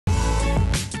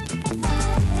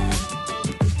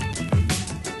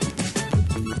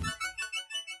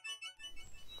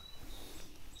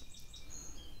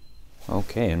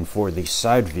Okay, and for the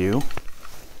side view,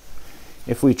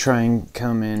 if we try and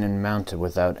come in and mount it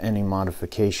without any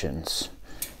modifications,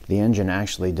 the engine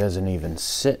actually doesn't even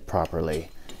sit properly.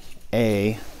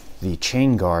 The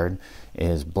chain guard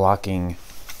is blocking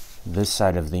this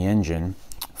side of the engine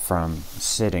from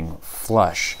sitting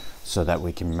flush so that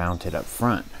we can mount it up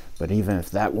front. But even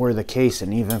if that were the case,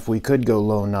 and even if we could go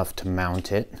low enough to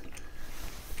mount it,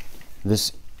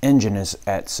 this engine is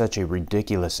at such a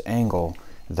ridiculous angle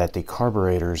that the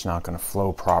carburetor is not going to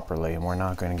flow properly, and we're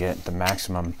not going to get the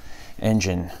maximum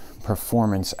engine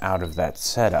performance out of that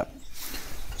setup.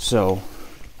 So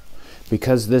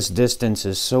because this distance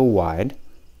is so wide,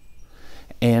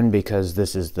 and because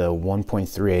this is the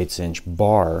 1.38 inch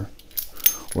bar,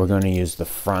 we're going to use the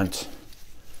front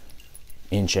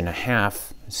 1.5 inch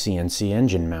CNC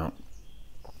engine mount.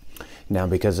 Now,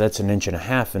 because that's 1.5 inch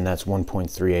and that's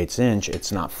 1.38 inch,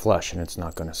 it's not flush and it's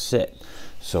not going to sit.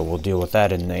 So we'll deal with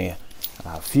that in the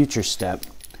future step.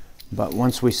 But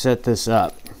once we set this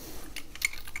up,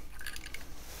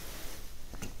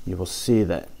 you will see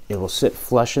that it will sit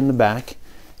flush in the back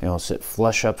and it will sit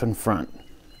flush up in front.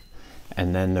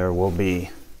 And then there will be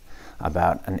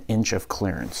about 1 inch of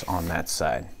clearance on that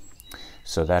side.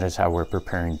 So that is how we're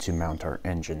preparing to mount our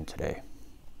engine today.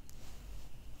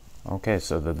 Okay,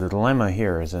 so the dilemma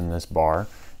here is in this bar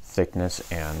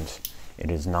thickness, and it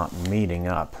is not meeting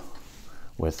up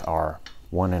with our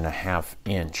 1.5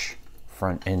 inch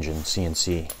front engine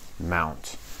CNC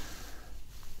mount.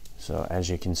 So as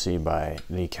you can see by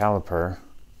the caliper,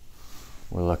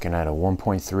 we're looking at a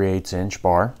 1.38 inch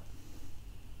bar.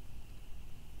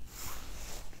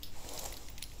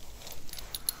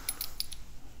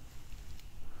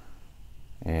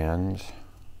 And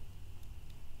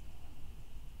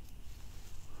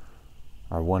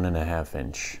our 1.5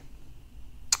 inch,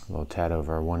 a little tad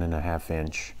over our 1.5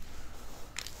 inch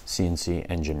CNC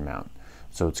engine mount.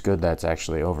 So it's good that's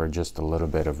actually over just a little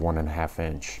bit of 1.5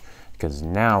 inch, because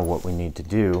now what we need to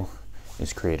do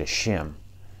is create a shim.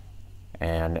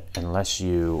 And unless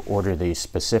you order these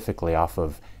specifically off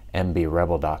of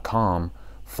mbrebel.com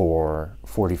for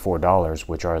 $44,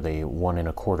 which are the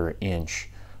 1.25 inch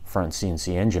front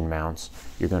CNC engine mounts,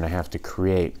 you're going to have to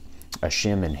create a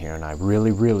shim in here. And I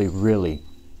really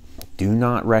do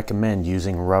not recommend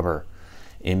using rubber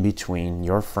in between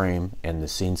your frame and the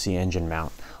CNC engine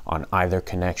mount on either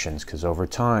connections, because over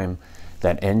time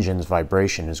that engine's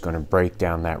vibration is going to break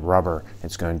down that rubber,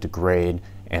 it's going to degrade,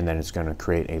 and then it's going to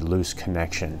create a loose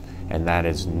connection, and that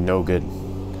is no good.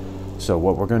 So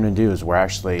what we're going to do is we're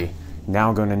actually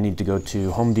now going to need to go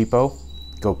to Home Depot,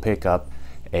 go pick up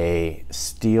a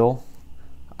steel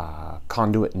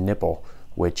conduit nipple,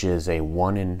 which is a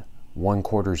 1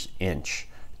 1/4 inch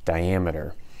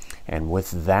diameter. And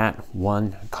with that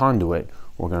one conduit,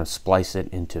 we're going to splice it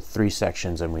into 3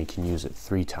 sections, and we can use it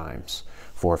 3 times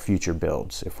for future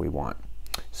builds if we want.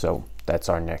 So that's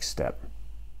our next step.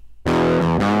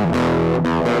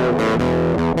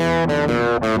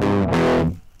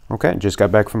 Okay, just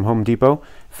got back from Home Depot,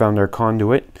 found our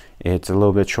conduit. It's a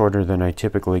little bit shorter than I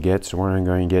typically get, so we're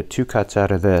going to get 2 cuts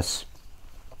out of this.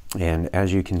 And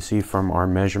as you can see from our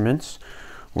measurements,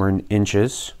 we're in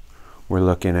inches. We're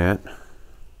looking at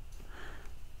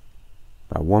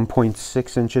about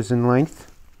 1.6 inches in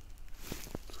length.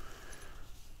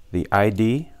 The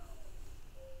ID,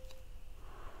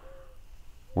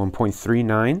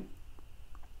 1.39,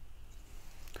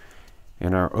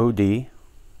 and our OD,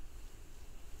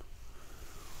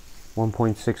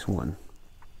 1.61.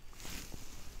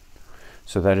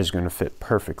 So that is going to fit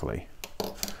perfectly.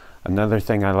 Another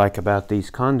thing I like about these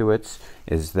conduits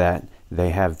is that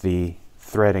they have the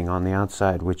threading on the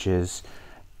outside, which is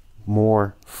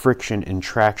more friction and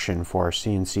traction for our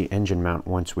CNC engine mount.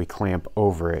 Once we clamp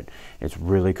over it, it's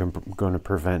really going to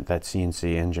prevent that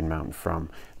CNC engine mount from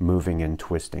moving and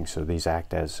twisting. So these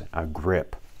act as a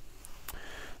grip.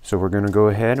 So we're going to go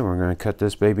ahead and we're going to cut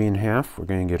this baby in half. We're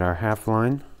going to get our half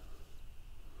line.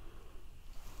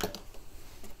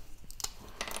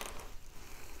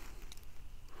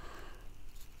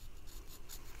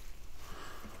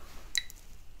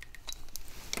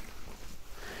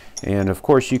 And of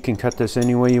course you can cut this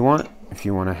any way you want. If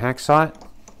you want to hacksaw it,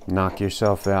 knock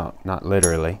yourself out. Not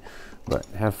literally, but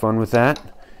have fun with that.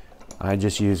 I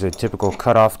just use a typical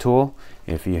cutoff tool.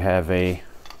 If you have a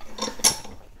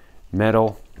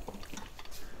metal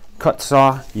cut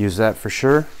saw, use that for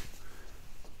sure.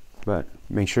 But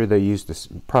make sure they use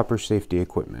the proper safety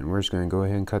equipment. We're just going to go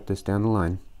ahead and cut this down the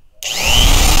line.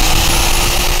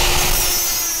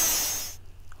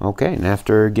 Okay, and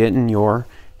after getting your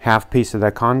half piece of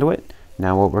that conduit,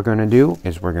 now what we're going to do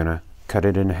is we're going to cut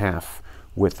it in half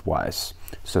widthwise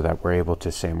so that we're able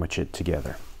to sandwich it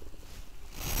together.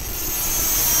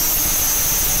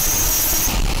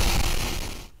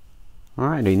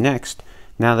 Alrighty, next,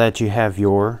 now that you have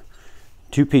your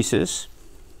 2 pieces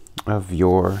of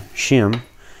your shim,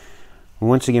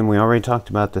 once again, we already talked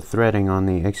about the threading on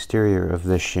the exterior of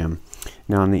this shim.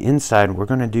 Now on the inside, we're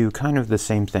going to do kind of the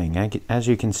same thing. As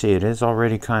you can see, it is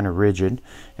already kind of rigid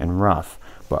and rough,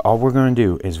 but all we're going to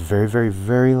do is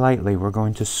very lightly, we're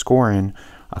going to score in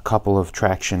a couple of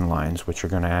traction lines, which are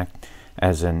going to act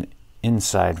as an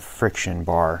inside friction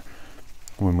bar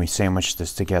when we sandwich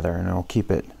this together, and it'll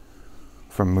keep it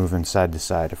from moving side to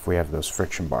side if we have those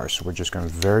friction bars. So we're just going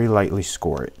to very lightly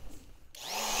score it.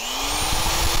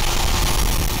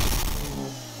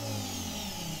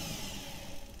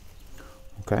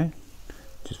 Okay,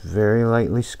 just very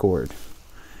lightly scored,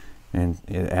 and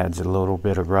it adds a little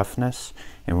bit of roughness,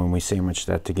 and when we sandwich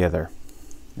that together,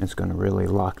 it's going to really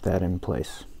lock that in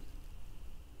place.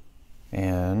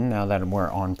 And now that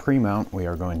we're on pre-mount, we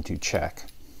are going to check.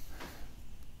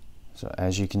 So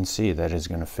as you can see, that is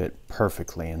going to fit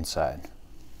perfectly inside.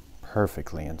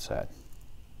 Perfectly inside.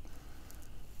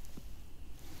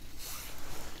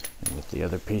 And with the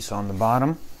other piece on the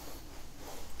bottom,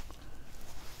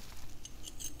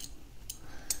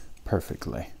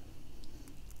 perfectly.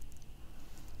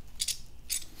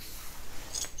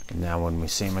 And now when we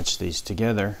sandwich these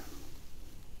together,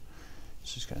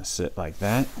 it's just going to sit like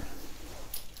that.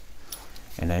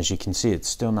 And as you can see, it's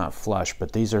still not flush,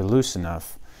 but these are loose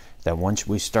enough that once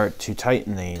we start to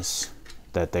tighten these,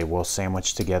 that they will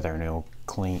sandwich together, and it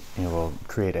will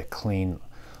create a clean,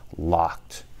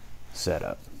 locked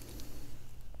setup.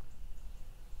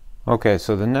 Okay,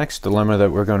 so the next dilemma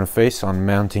that we're going to face on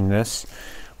mounting this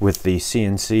with the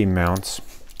CNC mounts,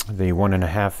 the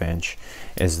 1.5 inch,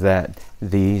 is that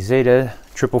the Zeta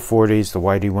 4040s, the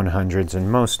YD100s,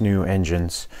 and most new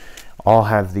engines all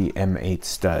have the M8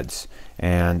 studs.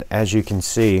 And as you can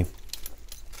see,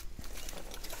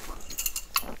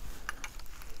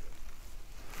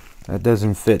 that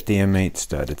doesn't fit the M8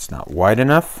 stud. It's not wide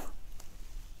enough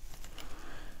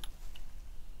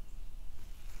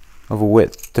of a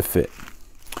width to fit.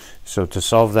 So to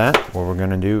solve that, what we're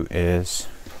going to do is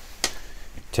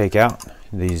take out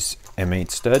these M8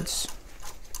 studs.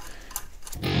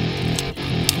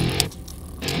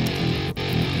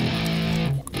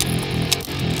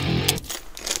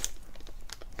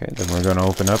 Okay, then we're going to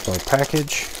open up our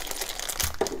package.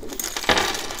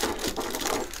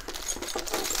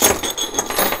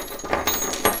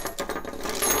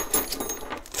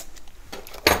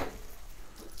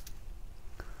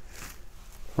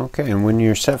 Okay, and when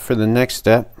you're set for the next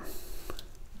step,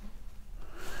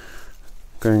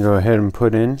 going to go ahead and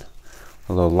put in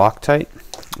a little Loctite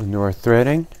into our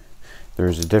threading.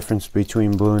 There's a difference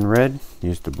between blue and red.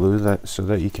 Use the blue so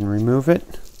that you can remove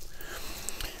it.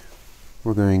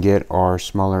 We're going to get our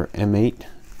smaller M8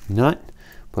 nut,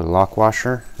 put a lock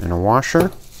washer and a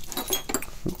washer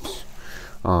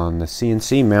on the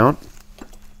CNC mount.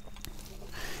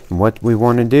 And what we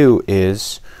want to do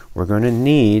is we're going to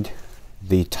need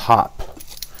the top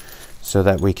so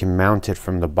that we can mount it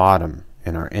from the bottom,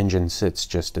 and our engine sits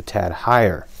just a tad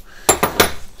higher.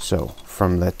 So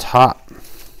from the top,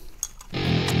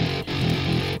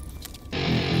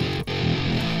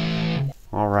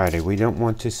 alrighty, we don't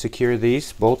want to secure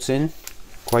these bolts in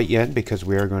quite yet because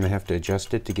we are going to have to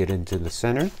adjust it to get into the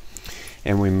center,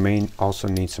 and we may also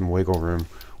need some wiggle room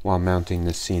while mounting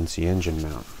this CNC engine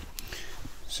mount.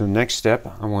 So next step,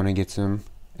 I want to get some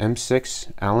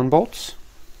M6 Allen bolts.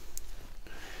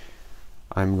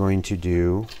 I'm going to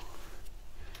do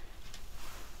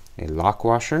a lock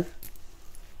washer,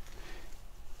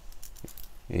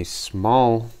 a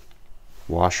small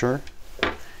washer,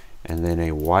 and then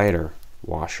a wider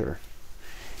washer.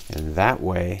 And that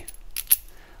way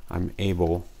I'm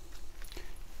able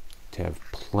to have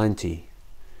plenty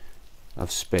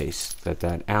of space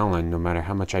that Allen, no matter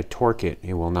how much I torque it,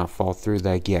 it will not fall through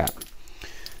that gap.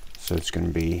 So it's going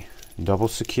to be double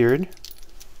secured.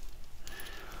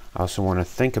 I also want to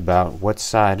think about what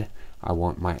side I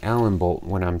want my Allen bolt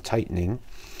when I'm tightening.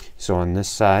 So on this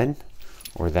side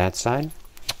or that side,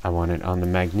 I want it on the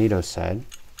magneto side.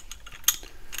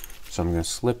 So I'm going to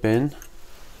slip in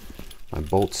my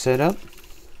bolt setup,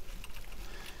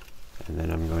 and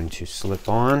then I'm going to slip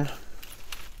on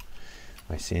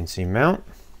my CNC mount.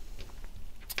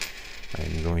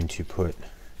 I'm going to put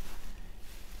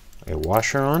a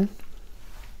washer on,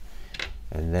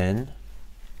 and then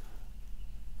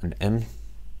an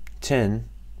M6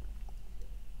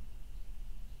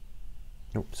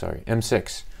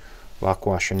 lock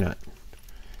washer nut.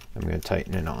 I'm going to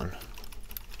tighten it on.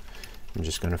 I'm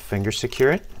just going to finger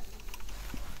secure it.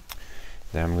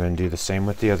 Then I'm going to do the same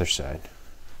with the other side.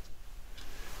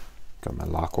 Got my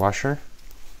lock washer,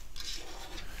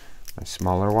 my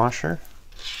smaller washer,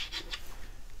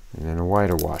 and then a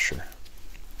wider washer.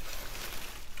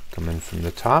 Come in from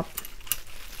the top,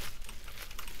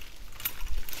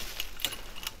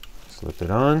 slip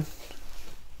it on,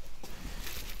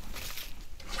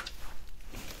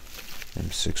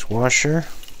 M6 washer,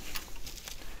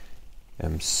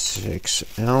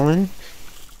 M6 Allen,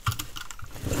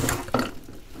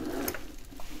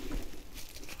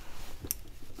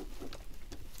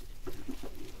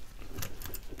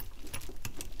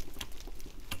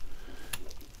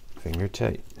 finger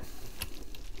tight.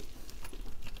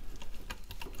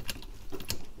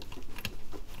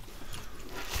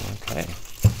 Okay.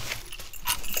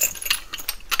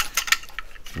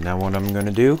 Now what I'm going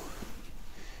to do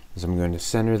is I'm going to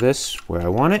center this where I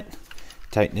want it,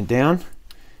 tighten it down,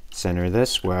 center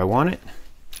this where I want it,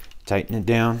 tighten it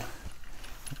down,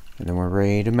 and then we're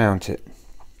ready to mount it.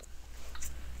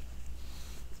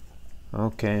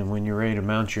 Okay, and when you're ready to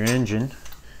mount your engine,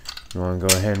 you want to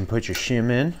go ahead and put your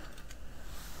shim in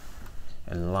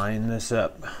and line this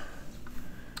up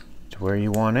to where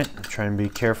you want it. Try and be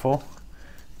careful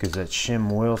because that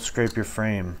shim will scrape your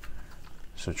frame.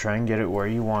 So try and get it where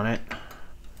you want it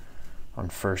on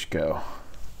first go.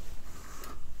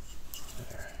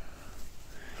 There.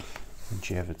 Once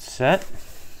you have it set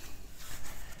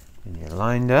and you're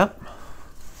lined up,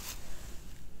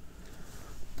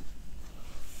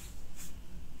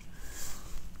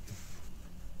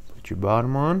 put your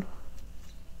bottom on.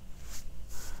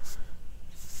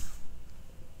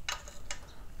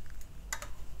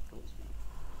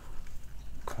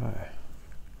 Okay.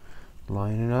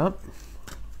 Line it up.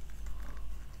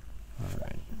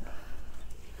 Alright.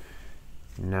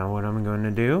 Now what I'm going to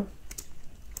do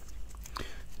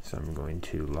is I'm going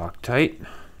to Loctite.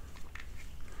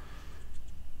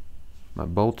 My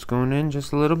bolt's going in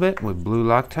just a little bit with blue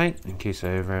Loctite in case I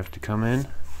ever have to come in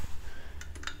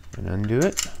and undo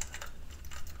it.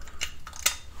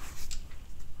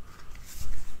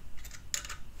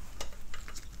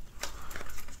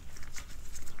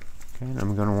 Okay, and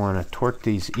I'm going to want to torque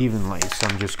these evenly, so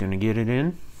I'm just going to get it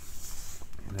in.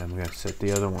 And I'm going to set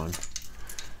the other one.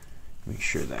 Make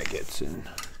sure that gets in.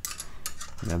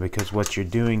 Now because what you're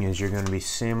doing is you're going to be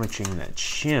sandwiching that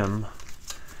shim,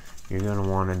 you're going to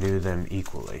want to do them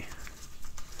equally.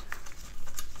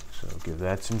 So give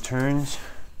that some turns.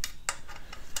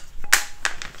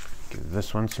 Give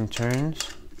this one some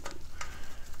turns.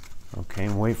 Okay,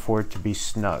 and wait for it to be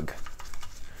snug.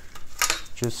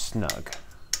 Just snug.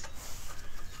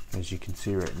 As you can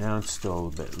see right now, it's still a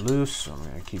little bit loose, so I'm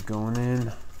going to keep going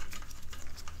in.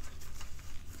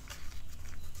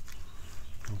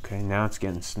 Okay, now it's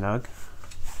getting snug.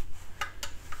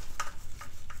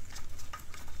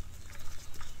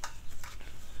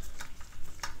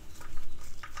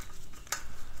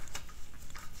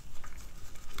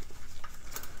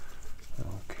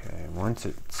 Okay, once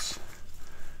it's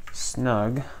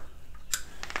snug,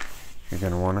 you're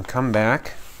going to want to come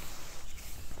back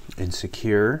and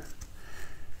secure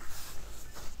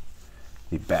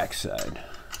the back side.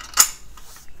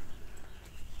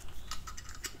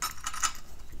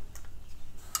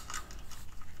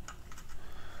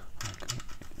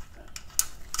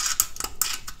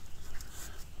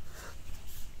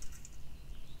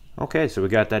 Okay, so we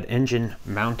got that engine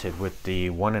mounted with the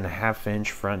 1.5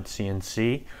 inch front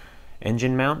CNC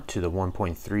engine mount to the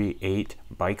 1.38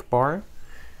 bike bar.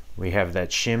 We have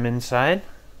that shim inside.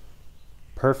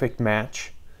 Perfect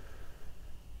match.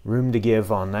 Room to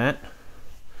give on that.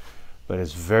 But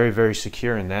it's very, very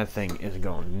secure, and that thing is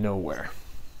going nowhere.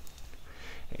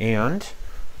 And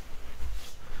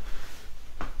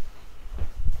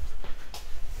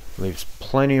leaves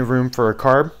plenty of room for a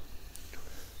carb.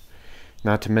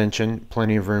 Not to mention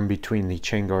plenty of room between the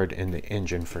chain guard and the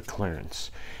engine for clearance.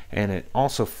 And it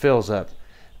also fills up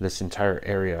this entire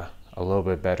area a little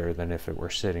bit better than if it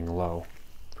were sitting low.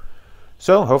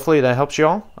 So hopefully that helps you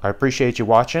all. I appreciate you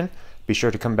watching. Be sure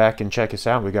to come back and check us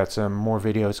out. We got some more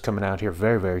videos coming out here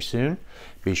very, very soon.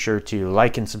 Be sure to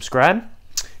like and subscribe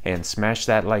and smash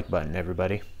that like button,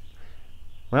 everybody.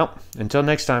 Well, until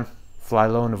next time, fly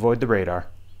low and avoid the radar.